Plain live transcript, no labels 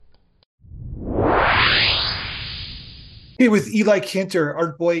Hey, with Eli Canter,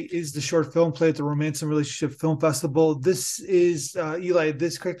 ARTBOY is the short film play at the Romance and Relationship Film Festival. This is Eli.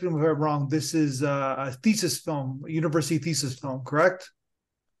 This, correct me if I'm wrong. This is a thesis film, a university thesis film, correct?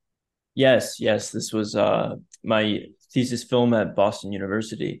 Yes. This was my thesis film at Boston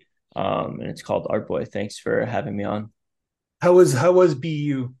University, and it's called ARTBOY. Thanks for having me on. How was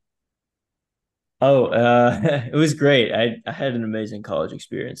BU? Oh, it was great. I had an amazing college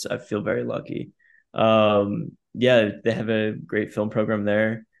experience. I feel very lucky. Yeah, they have a great film program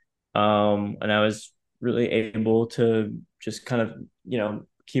there, and I was really able to just kind of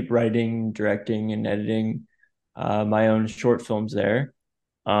keep writing, directing, and editing my own short films there.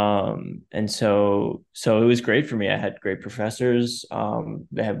 And so it was great for me. I had great professors.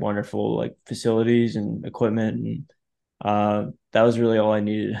 They had wonderful like facilities and equipment, and that was really all I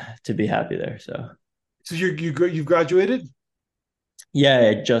needed to be happy there. So So you've graduated, yeah,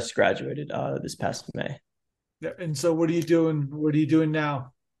 I just graduated this past May. yeah, and so what are you doing? What are you doing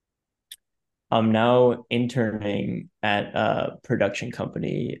now? I'm now interning at a production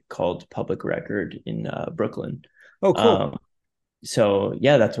company called Public Record in Brooklyn. Oh, cool. Um, so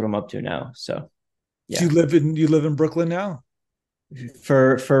yeah, that's what I'm up to now. So So yeah, you live in Brooklyn now?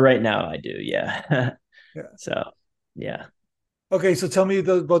 for right now, I do. Yeah. Yeah. So yeah. Okay, so tell me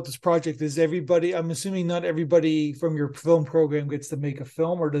about this project. Is everybody? I'm assuming not everybody from your film program gets to make a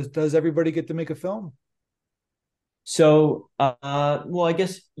film, or does everybody get to make a film? So, well, I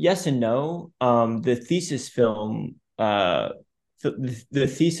guess yes and no. The thesis film, the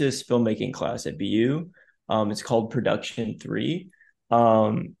thesis filmmaking class at BU, it's called Production Three,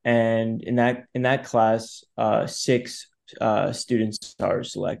 and in that class, six students are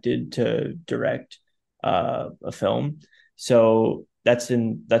selected to direct a film. So that's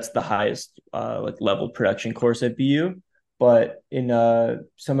the highest like level production course at BU. But in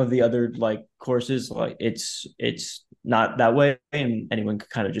some of the other like courses, like it's not that way, and anyone can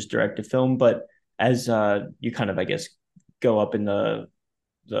kind of just direct a film. But as you kind of, I guess, go up in the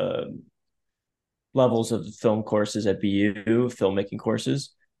levels of the film courses at BU, filmmaking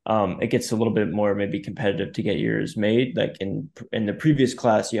courses, it gets a little bit more maybe competitive to get yours made. Like in the previous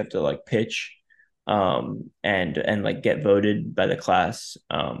class, you have to like pitch and like get voted by the class.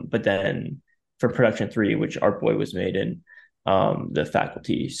 But then for production three, which ArtBoy was made in, the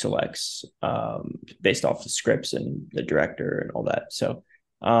faculty selects based off the scripts and the director and all that. So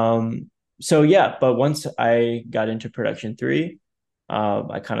yeah, but once I got into production three,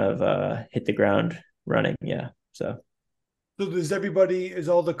 I kind of hit the ground running. Yeah. So So is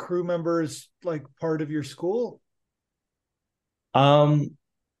all the crew members like part of your school? um,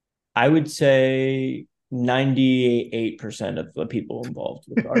 I would say 98% of the people involved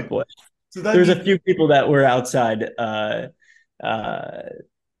with ArtBoy. So that There's a means few people that were outside, uh,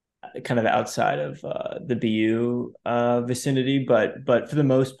 kind of outside of the BU vicinity, but for the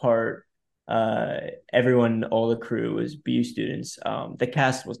most part, everyone, all the crew was BU students. The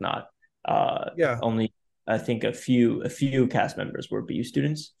cast was not. yeah. Only I think a few cast members were BU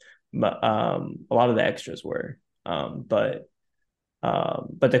students, but a lot of the extras were. But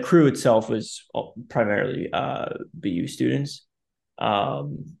the crew itself was primarily BU students.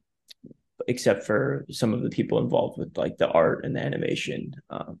 Um, except for some of the people involved with like the art and the animation.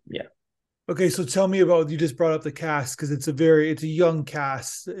 Yeah. Okay, so tell me about you just brought up the cast because it's a young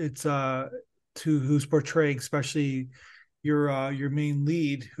cast. It's to who's portraying, especially your main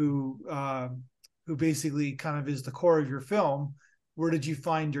lead who basically kind of is the core of your film. Where did you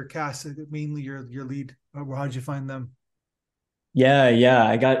find your cast? Mainly your lead. How did you find them? Yeah.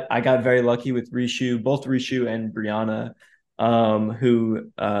 I got very lucky with Rishu, both Rishu and Brianna,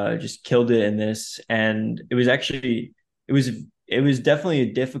 who just killed it in this. And it was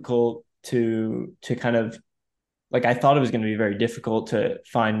definitely difficult to kind of like I thought it was going to be very difficult to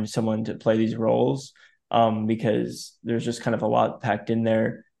find someone to play these roles, because there's just kind of a lot packed in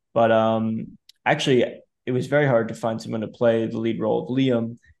there. But actually, it was very hard to find someone to play the lead role of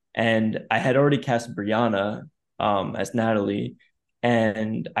Liam, and I had already cast Brianna as Natalie,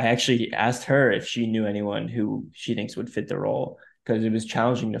 and I actually asked her if she knew anyone who she thinks would fit the role because it was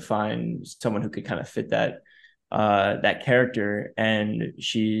challenging to find someone who could kind of fit that character. And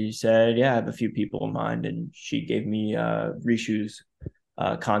she said, "Yeah, I have a few people in mind." And she gave me Rishu's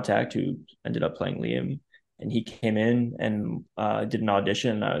contact, who ended up playing Liam. And he came in and did an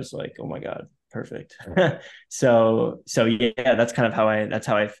audition. And I was like, "Oh my god, perfect!" So yeah, that's how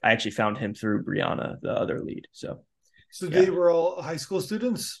I actually found him through Brianna, the other lead. So So they yeah, were all high school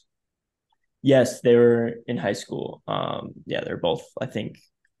students. yes, they were in high school. Yeah, they're both, I think,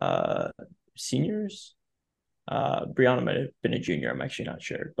 seniors. Brianna might have been a junior. I'm actually not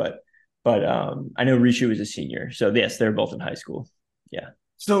sure, but but I know Rishu is a senior, so yes, they're both in high school. Yeah.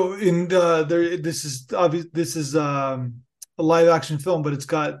 So in there, this is obvious. This is a live action film, but it's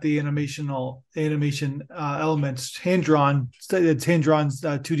got the animation elements hand drawn. It's hand drawn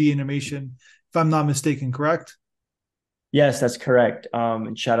 2D animation, if I'm not mistaken. Correct? Yes, that's correct.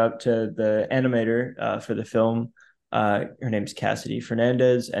 And shout out to the animator for the film. Her name's Cassidy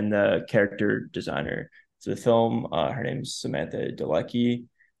Fernandez, and the character designer for the film. Her name's Samantha Delecky.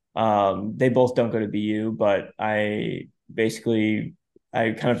 They both don't go to BU, but I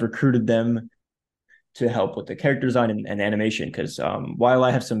kind of recruited them to help with the character design and animation because while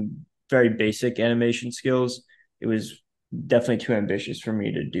I have some very basic animation skills, it was definitely too ambitious for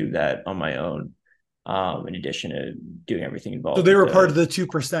me to do that on my own. In addition to doing everything So involved they with were part of the the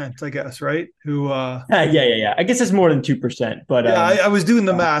 2%, I guess, right? Who yeah. I guess it's more than 2%, but yeah, I was doing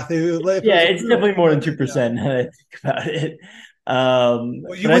the math. If it yeah, was it's approved, definitely more than two yeah. percent. Now that I think about it, Well,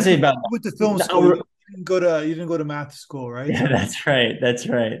 but I say about you went to film school. now. You didn't go to math school, right? Yeah, that's right. That's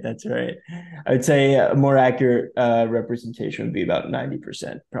right. That's right. I would say a more accurate representation would be about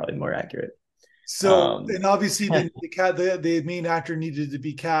 90%, probably more accurate. So, Um, and obviously, the main actor needed to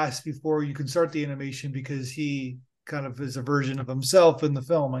be cast before you can start the animation because he kind of is a version of himself in the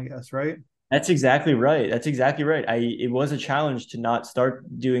film, I guess, right? that's exactly right. That's exactly right. It was a challenge to not start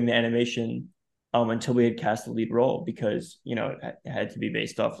doing the animation until we had cast the lead role because it had to be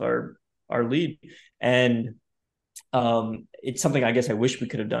based off our lead, and it's something I guess I wish we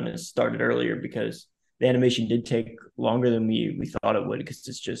could have done is started earlier because the animation did take longer than we thought it would because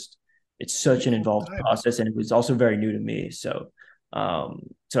it's such an involved Time. process and it was also very new to me. So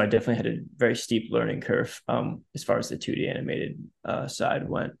I definitely had a very steep learning curve as far as the 2D animated side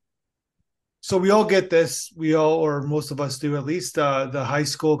went. So we all get this. We all, or most of us do at least, the high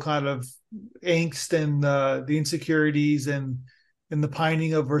school kind of angst and the insecurities and the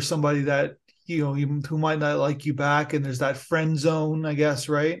pining over somebody that who might not like you back, and there's that friend zone, I guess,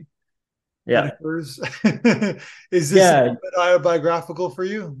 right? That Yeah. occurs. Is this a Yeah, bit autobiographical for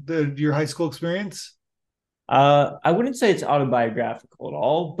you, your high school experience? I wouldn't say it's autobiographical at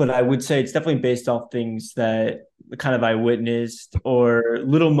all, but I would say it's definitely based off things that kind of I witnessed or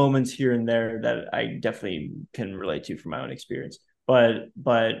little moments here and there that I definitely can relate to from my own experience. But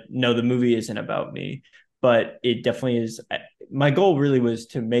no, the movie isn't about me, but it definitely is. My goal really was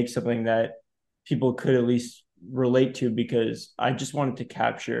to make something that people could at least relate to because I just wanted to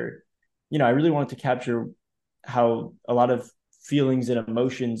capture, I really wanted to capture how a lot of feelings and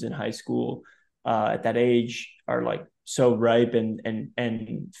emotions in high school at that age are like so ripe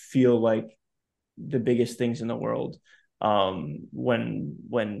and feel like the biggest things in the world when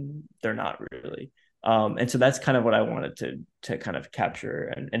they're not really. And so that's kind of what I wanted to kind of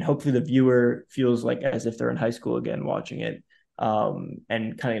capture, and hopefully the viewer feels like as if they're in high school again watching it,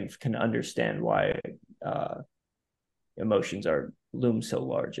 and kind of can understand why uh, emotions are loom so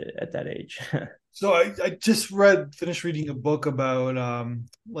large at that age. So I just finished reading a book about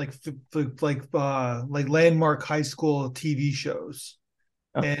like landmark high school TV shows.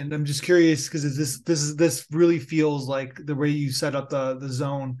 Oh, And I'm just curious because this really feels like the way you set up the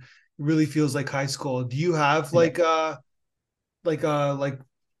zone really feels like high school. Do you have yeah. like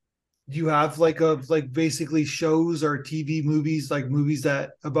do you have like basically shows or TV movies like movies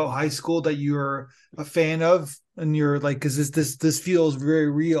that about high school that you're a fan of and you're like because this feels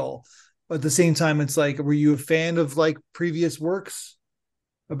very real, but at the same time it's like were you a fan of like previous works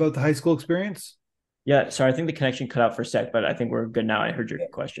about the high school experience? Yeah, sorry, I think the connection cut out for a sec, but I think we're good now. I heard your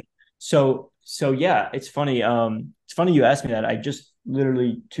question. So yeah, it's funny. It's funny you asked me that. I just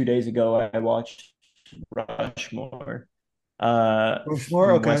literally 2 days ago I watched Rushmore Rushmore,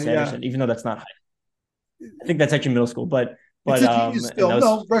 from okay, Wes yeah. Anderson, even though that's not high. I think that's actually middle school, but It's but a genius and that film.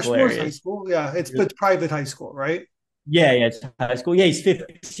 No, was Rushmore's high hilarious. school. Yeah, it's private high school, right? Yeah, it's high school. Yeah, he's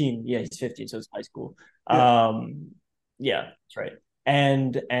 15. Yeah, he's 15, so it's high school. Yeah. Yeah, that's right.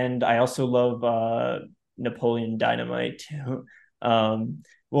 And I also love Napoleon Dynamite too.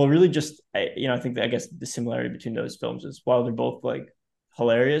 Well, really just I think that I guess the similarity between those films is while they're both like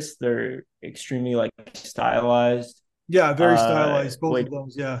hilarious, they're extremely like stylized. Yeah, very stylized, both Which of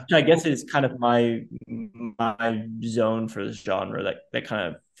those. Yeah. I guess is kind of my zone for this genre that kind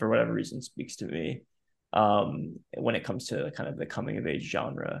of for whatever reason speaks to me when it comes to kind of the coming of age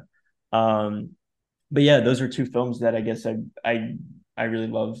genre. Um, but yeah, those are two films that I guess I really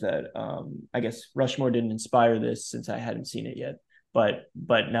love that. I guess Rushmore didn't inspire this since I hadn't seen it yet. But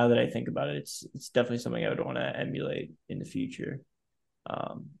now that I think about it, it's definitely something I would want to emulate in the future.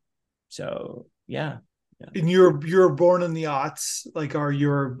 Um, so yeah, yeah, And you're born in the aughts, like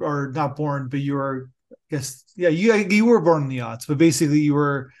or not born, but you were I guess yeah, you were born in the aughts, but basically you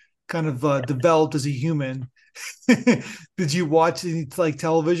were kind of developed as a human. Did you watch any like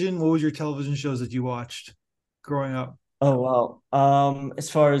television? What was your television shows that you watched growing up? Oh wow. As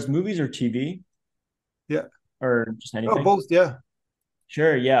far as movies or TV Yeah. or just Oh, anything? both. Yeah.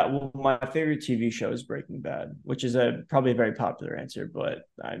 Sure, yeah. Well, my favorite TV show is Breaking Bad, which is a probably a very popular answer, but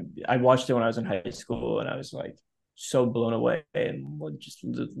I watched it when I was in high school and I was like so blown away and just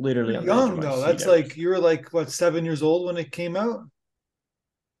literally You're on the edge of young my though. seat That's every. like you were like what, 7 years old when it came out?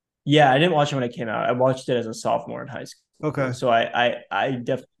 Yeah, I didn't watch it when it came out. I watched it as a sophomore in high school. Okay. So I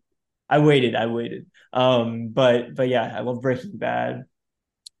definitely I waited. But yeah, I love Breaking Bad.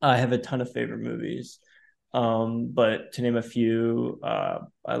 I have a ton of favorite movies. But to name a few,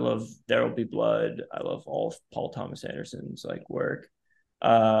 I love There Will Be Blood. I love all of Paul Thomas Anderson's like work.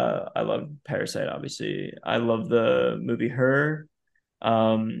 I love Parasite, obviously. I love the movie Her.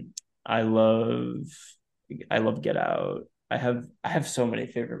 Um, I love I love Get Out. I have so many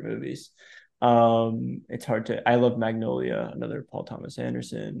favorite movies. It's hard to. I love Magnolia, another Paul Thomas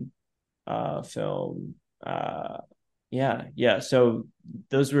Anderson film. Yeah, yeah. So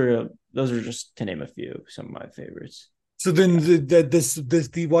those were just to name a few, some of my favorites. So then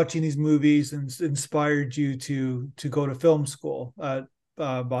the watching these movies inspired you to go to film school at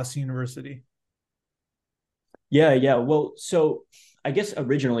Boston University. Yeah, yeah. Well, so I guess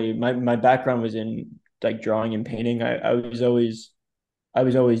originally my background was in like drawing and painting. I was always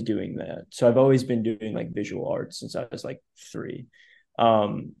doing that. So I've always been doing like visual arts since I was like 3.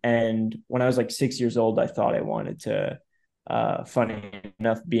 And when I was like 6 years old, I thought I wanted to, funny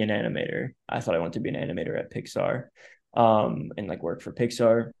enough, be an animator. I thought I wanted to be an animator at Pixar, and like work for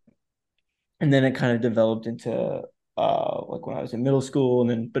Pixar. And then it kind of developed into like when I was in middle school, and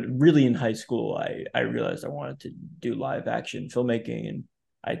then but really in high school, I realized I wanted to do live action filmmaking, and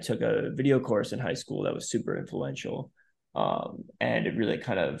I took a video course in high school that was super influential, and it really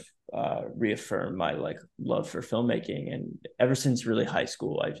kind of reaffirmed my like love for filmmaking. And ever since really high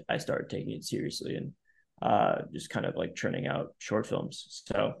school, I started taking it seriously and just kind of like churning out short films.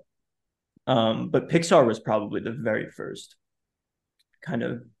 So, but Pixar was probably the very first kind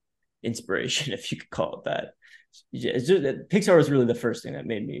of inspiration, if you could call it that. Yeah, it's just, Pixar was really the first thing that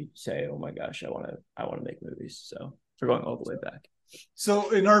made me say, "Oh my gosh, I want to make movies." So we're going all the way back. So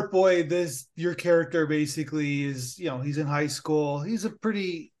in Art Boy, this your character basically is, he's in high school. He's a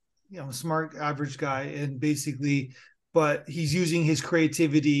pretty, smart average guy, and basically, but he's using his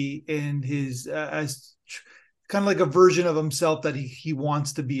creativity and his as kind of like a version of himself that he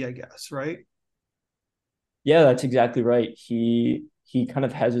wants to be, I guess, right? Yeah, that's exactly right. He kind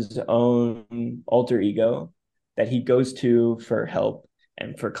of has his own alter ego that he goes to for help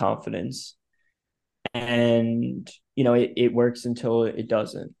and for confidence, and it works until it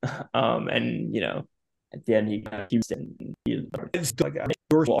doesn't. And at the end he keeps it. It's like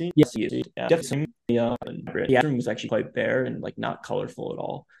Yes, he is. Yeah, definitely. The room was actually quite bare and like not colorful at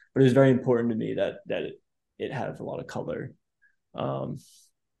all. But it was very important to me that it had a lot of color, um,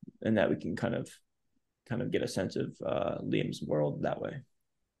 and that we can kind of get a sense of Liam's world that way.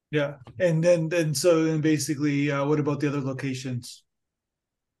 yeah. And then basically, what about the other locations?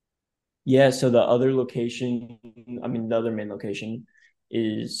 Yeah. So the other location, I mean, the other main location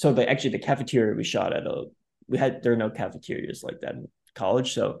is so the cafeteria we shot at a there are no cafeterias like that in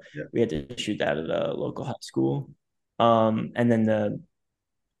college, so Yeah. we had to shoot that at a local high school. And then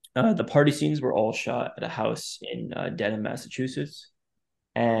the party scenes were all shot at a house in Dedham, Massachusetts,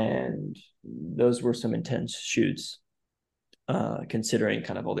 and those were some intense shoots, considering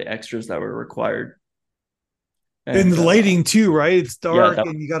kind of all the extras that were required. And And the lighting too, right? It's yeah, dark,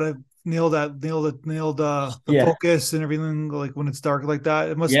 and you gotta nail the yeah, focus and everything. Like when it's dark like that,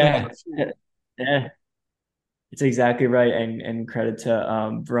 it must have been yeah, tough too. yeah. It's exactly right, and credit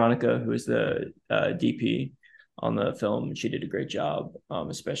to Veronica, who is the DP on the film. She did a great job,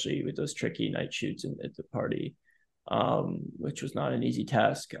 especially with those tricky night shoots at the party, which was not an easy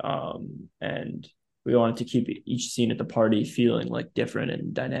task. And we wanted to keep each scene at the party feeling like different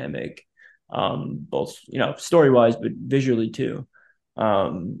and dynamic, both story wise, but visually too.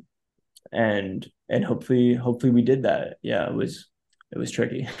 Um, and hopefully we did that. Yeah, it was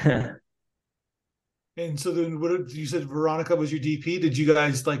tricky. And so then, what you said? Veronica was your DP. Did you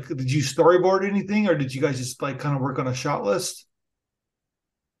guys like? Did you storyboard anything, or did you guys just like kind of work on a shot list?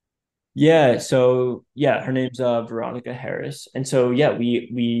 Yeah, so yeah, her name's Veronica Harris. And so yeah,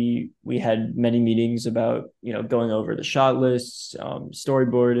 we had many meetings about, going over the shot lists,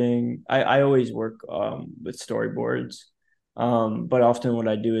 storyboarding. I always work with storyboards. But often what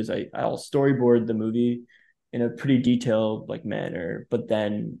I do is I'll storyboard the movie in a pretty detailed like manner. But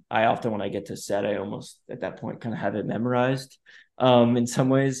then I often, when I get to set, I almost at that point kind of have it memorized in some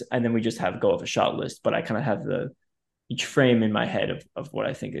ways, and then we just have go off a shot list. But I kind of have the each frame in my head of what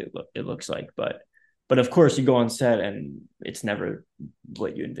I think it looks like. But of course, you go on set and it's never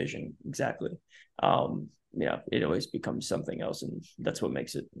what you envision exactly. It always becomes something else, and that's what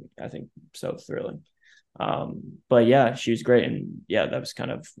makes it, I think, so thrilling. But yeah, she was great, and yeah, that was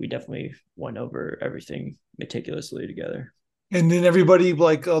kind of, we definitely went over everything meticulously together. And then everybody,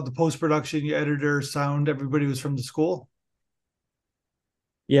 like the post production, your editor, sound, everybody was from the school.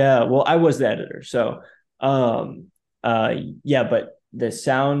 Yeah, well, I was the editor, so um, yeah, but the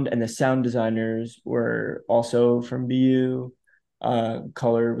sound and the sound designers were also from BU.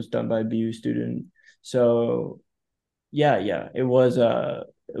 Color was done by a BU student. So yeah, yeah, it was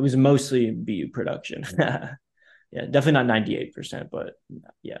mostly BU production. Yeah, definitely not 98%, but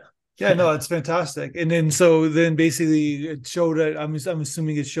yeah. Yeah, no, it's fantastic. And then so then basically it showed at I'm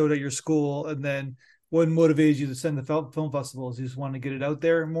assuming it showed at your school, and then what motivated you to send the film festivals? You just want to get it out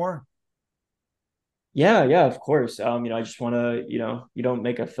there more? Yeah, yeah, of course. I just want to, you don't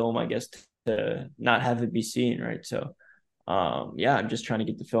make a film, I guess, to not have it be seen, right? So, yeah, I'm just trying to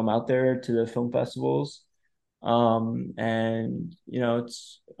get the film out there to the film festivals. And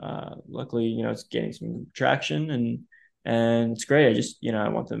it's luckily, it's getting some traction, and it's great. I just, I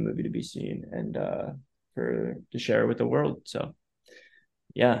want the movie to be seen and for to share with the world. So,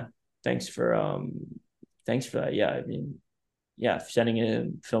 yeah, thanks for um thanks for that. Yeah, I mean, yeah, sending a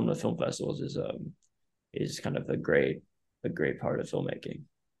film to film festivals is kind of a great part of filmmaking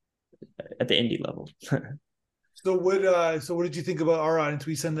at the indie level. So what did you think about our audience?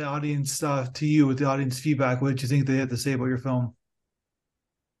 We send the audience to you with the audience feedback. What did you think they had to say about your film?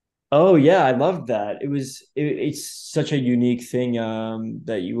 Oh yeah, I loved that. It's such a unique thing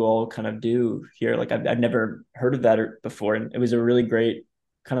that you all kind of do here. Like I've never heard of that before, and it was a really great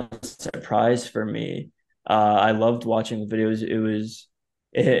kind of surprise for me. I loved watching the videos.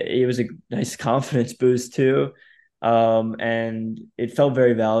 It was a nice confidence boost too. And it felt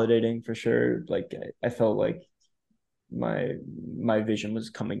very validating for sure. Like I felt like my my vision was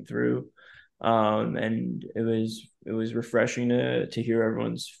coming through, and it was refreshing to hear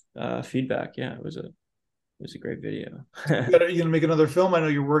everyone's feedback. Yeah, it was a great video. You gonna make another film? I know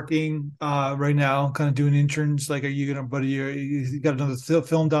you're working right now, kind of doing interns. Like, are you gonna? But you got another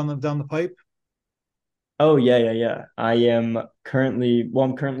film down the pipe? Oh yeah, yeah, yeah. I'm currently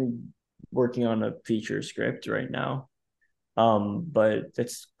working on a feature script right now. But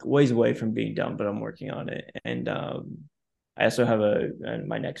that's ways away from being done, but I'm working on it. And I also have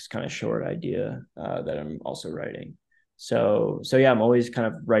my next kind of short idea that I'm also writing. So yeah, I'm always kind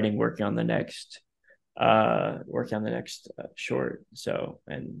of writing, working on the next short. So,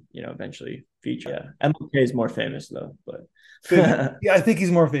 and eventually feature. Yeah, MLK is more famous though, but Yeah, I think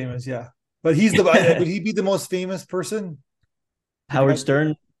he's more famous. Yeah, but would he be the most famous person? If you Howard had to,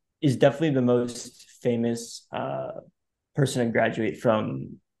 Stern is definitely the most famous person to graduate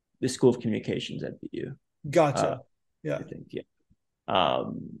from the School of Communications at BU. Uh, gotcha. Yeah. I think, yeah.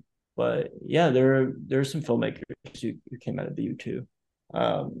 But yeah, there are some filmmakers who came out of BU too,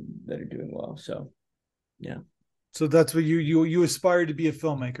 that are doing well. So yeah. So that's what you aspire to be a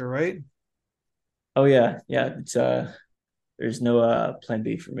filmmaker, right? Oh yeah, yeah. It's there's no plan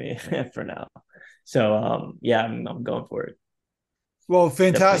B for me for now. So yeah, I'm going for it. Well,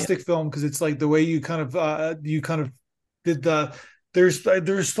 Definitely. fantastic film because it's like the way you kind of did the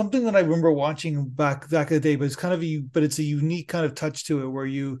there's something that I remember watching back in the day, but it's kind of but it's a unique kind of touch to it where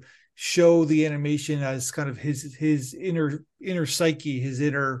you show the animation as kind of his inner psyche, his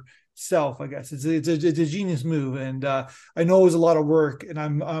inner self. I guess it's a genius move, and I know it was a lot of work, and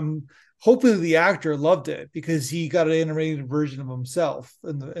I'm hoping the actor loved it because he got an animated version of himself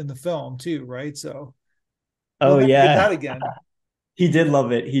in the film too, right? So you'll Oh never get yeah, that again. he did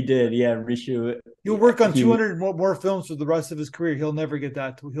love it. He did. Yeah, Rishu. He'll work on He 200 more films for the rest of his career. He'll never get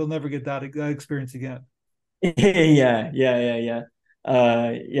that. He'll never get that experience again. yeah, yeah, yeah, yeah.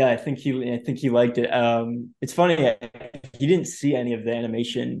 Yeah, I think he liked it. It's funny, he didn't see any of the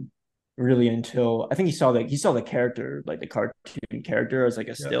animation really until I think he saw the character, like the cartoon character as like a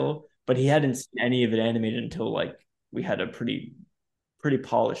Yeah. still, but he hadn't seen any of it animated until like we had a pretty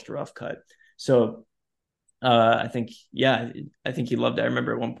polished rough cut. So I think, yeah, I think he loved it. I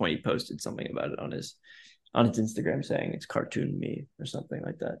remember at one point he posted something about it on his Instagram saying it's cartoon me or something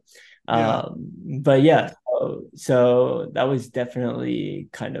like that. Yeah. But yeah, so that was definitely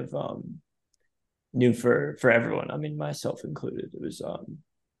kind of new for everyone. I mean, myself included.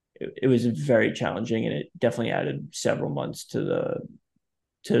 It was very challenging, and it definitely added several months to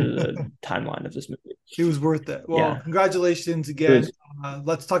the timeline of this movie. It was worth it. Well, Yeah, congratulations it again. was.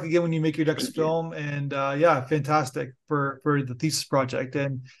 Let's talk again when you make your next Thank you. film. And yeah, fantastic for the thesis project.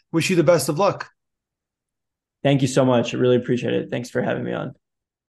 And wish you the best of luck. Thank you so much. I really appreciate it. Thanks for having me on.